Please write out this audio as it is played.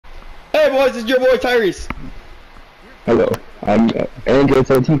Hey boys, it's your boy Tyrese. Hello, I'm Android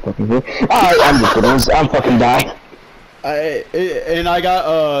 17 fucking here. I'm just kidding. I'm fucking dying. I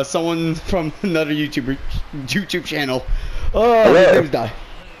got someone from another YouTube channel. Hello. His name's Die.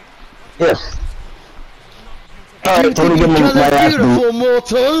 Yes. Do you Alright, think give me you're my ass beautiful, boot.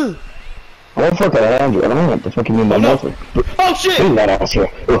 mortal? Oh fuck it, Android. I don't know what the fuck you mean by nothing. Oh shit! Give me that ass here.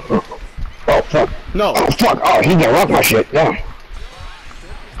 Oh fuck. No. Oh fuck. Oh, he's gonna rock my shit. No.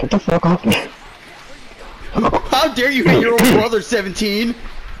 Get the fuck off me. How dare you hit your own brother, 17?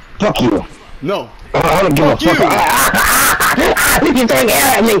 Fuck you. No. I don't give a fuck. You're throwing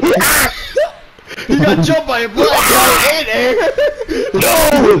air at me. You got jumped by a black guy in air. No,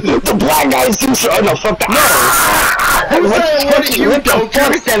 the black guy is too strong. No, fuck that. No. What did you go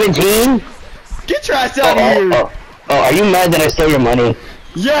fuck, 17? Get your ass out of here. Oh, are you mad that I stole your money?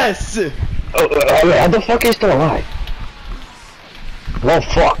 Yes. How the fuck are you still alive? Well,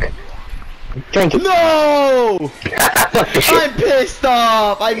 fuck. Drink it. No! I'm pissed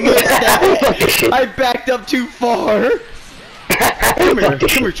off. I missed that. I backed up too far. Come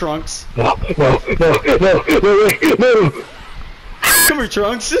here, Trunks. No. Come here,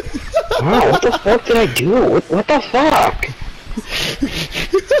 Trunks. Oh, what the fuck did I do? What the fuck?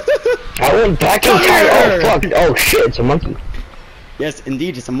 I went back in time. Oh fuck. Oh shit, it's a monkey. Yes,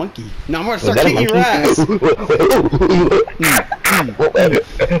 indeed, it's a monkey. Now I'm gonna start kicking your ass.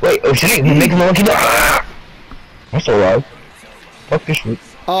 Wait, oh shit, you making the monkey die? That's alright. Fuck this shit.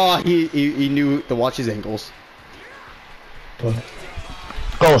 Oh, he knew to watch his ankles.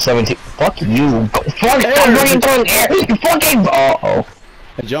 Go 17. Fuck you. Go. Fuck. What are you doing here? You fucking. Uh-oh.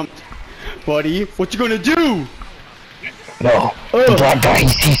 I jumped. Buddy, what you gonna do? No. The black guy,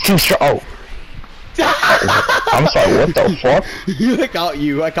 he's too strong. Oh. I'm sorry, what the fuck?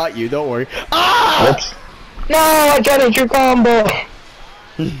 I caught you, don't worry. Ah! Whoops. No, I tried to your combo.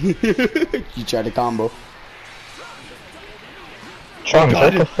 You tried a combo. Trunks,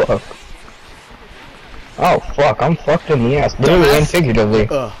 what the fuck? Oh fuck, I'm fucked in the ass, literally and figuratively.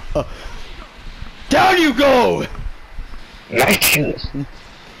 Down you go! Nice shoes.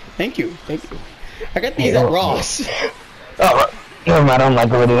 Thank you. I got these at Ross. Oh, never mind, I don't like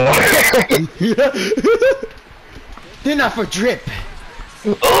what it is. They're not for drip.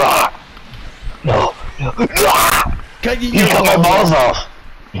 No. You cut my balls off.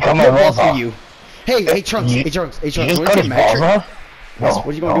 You cut my balls off. You. Hey, Trunks. Hey, Trunks. You just cut his balls off? Yes, what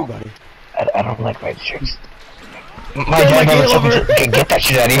are you gonna do about it? I don't like red shirts. My dad get that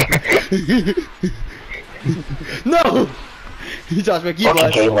shit out of here. No! You touched my keyboard.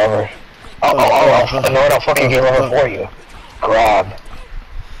 Fucking gay lover. I know what a fucking gay lover for you. Grab.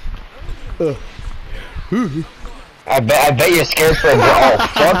 I bet you're scared for a girl. Oh,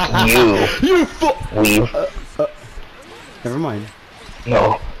 fuck you. You Leave. Never mind.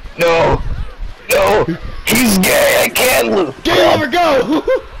 No. He's gay. I can't lose. Gay lover, go!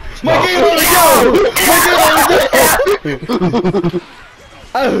 My gay lover, go! My gay lover, go!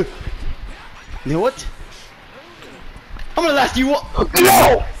 Oh. You know what? I'm gonna last you up.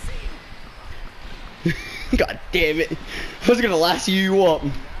 No! God damn it. I was gonna last you up.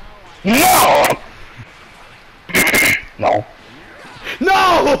 No! No.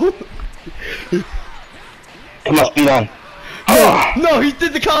 No! It must be done. No, he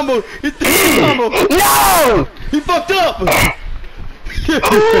did the combo! No! He fucked up!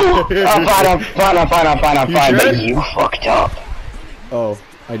 Fine, but you fucked up. Oh,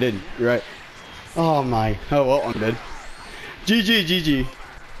 I did. You're right. Oh my. Oh well, I'm dead. GG.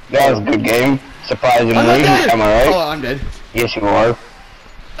 That was a good game. Surprisingly, am I right? Oh, I'm dead. Yes, you are.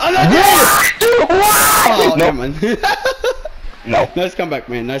 I'm not dead! Oh, No. never mind. No. Nice comeback,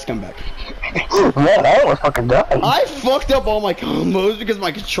 man. Nice comeback. Man, I was fucking done. I fucked up all my combos because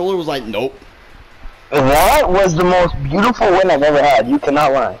my controller was like, nope. That was the most beautiful win I've ever had. You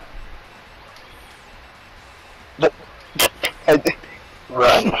cannot lie.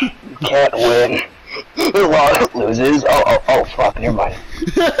 Run. You can't win. Well, loses. Oh, fuck. Never mind.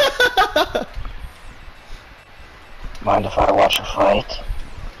 Mind if I watch a fight?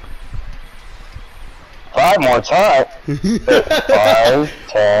 5 more times. 5,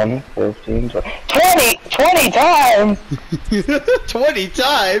 10, 15, 20. 20 times! 20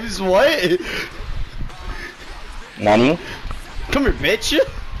 times? What? Nani? Come here, bitch.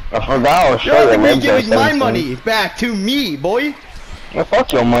 I forgot I was You're sure gonna be giving my money back to me, boy. Yeah,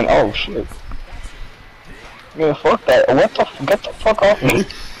 fuck your money. Oh, shit. Yeah, fuck that. Get the fuck off me.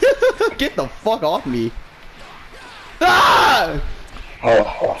 Get the fuck off me. Ah!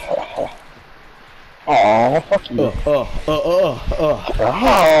 Oh, fuck you. It's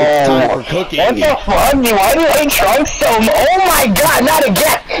time for cooking. What the fuck? Why do I trunk so? Oh my god, not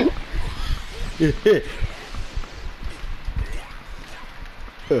again! Get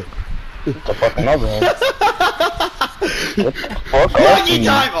the fucking other one. Get the fuck Monkey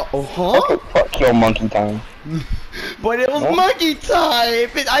time! Oh, huh? Fuck your monkey time. But it was monkey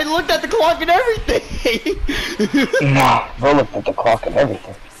time! I looked at the clock and everything! Nah, bro looked at the clock and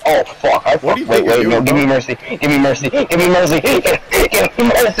everything. Oh fuck, I fuck. Wait, no, give me mercy. Give me mercy. Give me mercy. Give me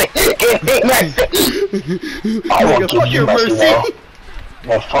mercy. Give me mercy. I won't give you mercy, bro.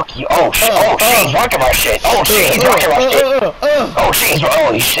 No, fuck you. Oh shit. Oh shit, he's rocking my shit. Oh shit, he's rocking my shit. Oh shit,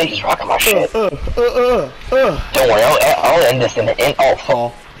 holy shit, he's rocking my shit. Don't worry, I'll end this in an instant. Oh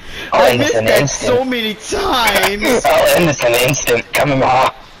fuck. I'll end this in an instant. So many times. I'll end this in an instant. Come in,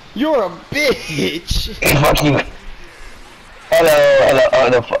 You're a bitch. Fuck you.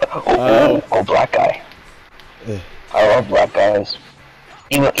 Hello, oh, black guy. I love black guys.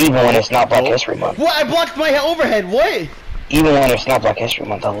 Even when it's not Black History Month. What? I blocked my overhead. What? Even when it's not Black History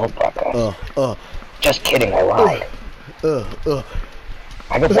Month, I love black guys. Just kidding, I lied. I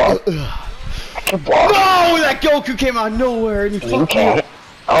can block. I can block. No, that Goku came out of nowhere and you can't.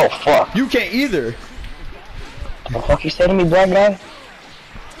 Oh fuck. You can't either. What the fuck you say to me, black guy?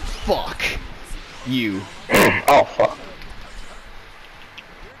 Fuck. You. Oh fuck.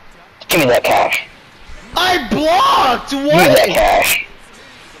 Give me that cash. I blocked! What? Give me that cash.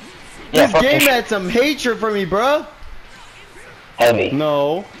 This game had some hatred for me, bro. Heavy.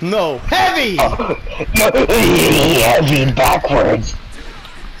 No. Heavy! Heavy backwards.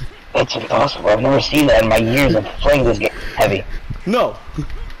 That's impossible. I've never seen that in my years of playing this game. Heavy. No.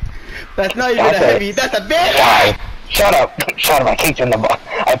 That's not even a heavy. That's a big. Why? Shut up. Shut up. I kicked you in the ball.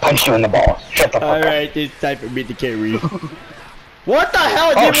 I punched you in the balls. Shut the fuck up. Alright, it's time for me to carry. What the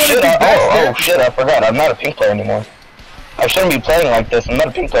hell? Oh shit, oh shit, I forgot. I'm not a pink player anymore. I shouldn't be playing like this. I'm not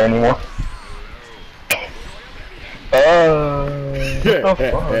a pink player anymore.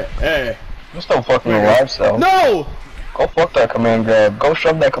 You're still fucking alive, so. No! Go fuck that command grab. Go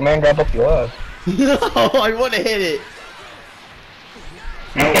shove that command grab up your ass. No, I wanna hit it.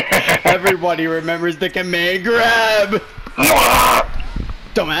 No, everybody remembers the command grab.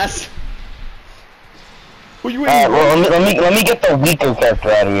 Dumbass. What you well, let me get the weaker character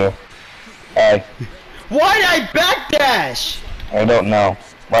out of you. Why did I backdash? I don't know.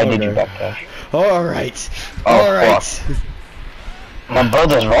 Why did you backdash? Alright. Oh, Alright. Fuck. My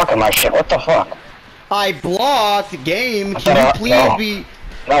brother's rocking my shit. What the fuck? I blocked the game. Can you please be...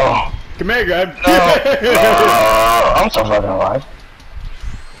 No. Command grab. No. I'm so fucking alive.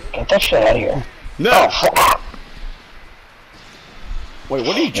 Get that shit out of here. No. Oh, fuck. Wait,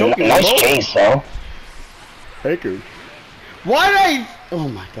 what are you choking Nice chase, though. Baker. Why did I... Oh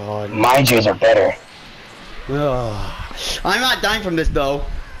my god. My J's are better. I'm not dying from this, though.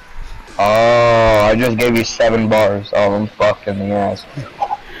 Oh, I just gave you 7 bars. Oh, I'm fucking the ass.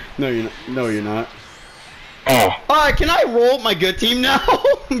 No, you're not. No, you're not. Alright, can I roll my good team now?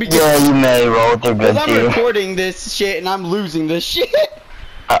 Yeah, you may roll with your good team. I'm recording this shit and I'm losing this shit.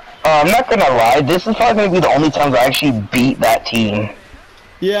 I'm not gonna lie, this is probably gonna be the only time I actually beat that team.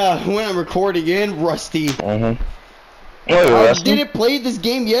 Yeah, when I'm recording in Rusty. I didn't play this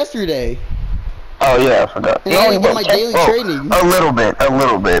game yesterday. Oh yeah, I forgot. And I did my daily training. A little bit.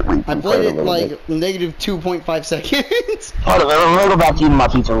 I played it like negative 2.5 seconds. Hold on, let me go back to eating my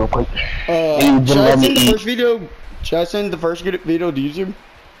pizza real quick. Should I send the first video? Should I send the first video to YouTube?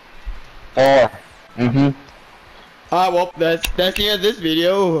 Well, that's the end of this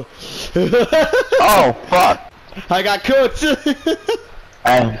video. Oh fuck! I got cooked.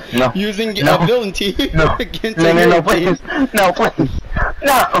 No. Using ability against no, please. No, please.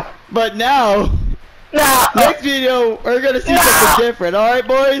 No. But now, next video, we're gonna see something different. Alright,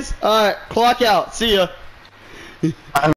 boys? Alright, clock out. See ya.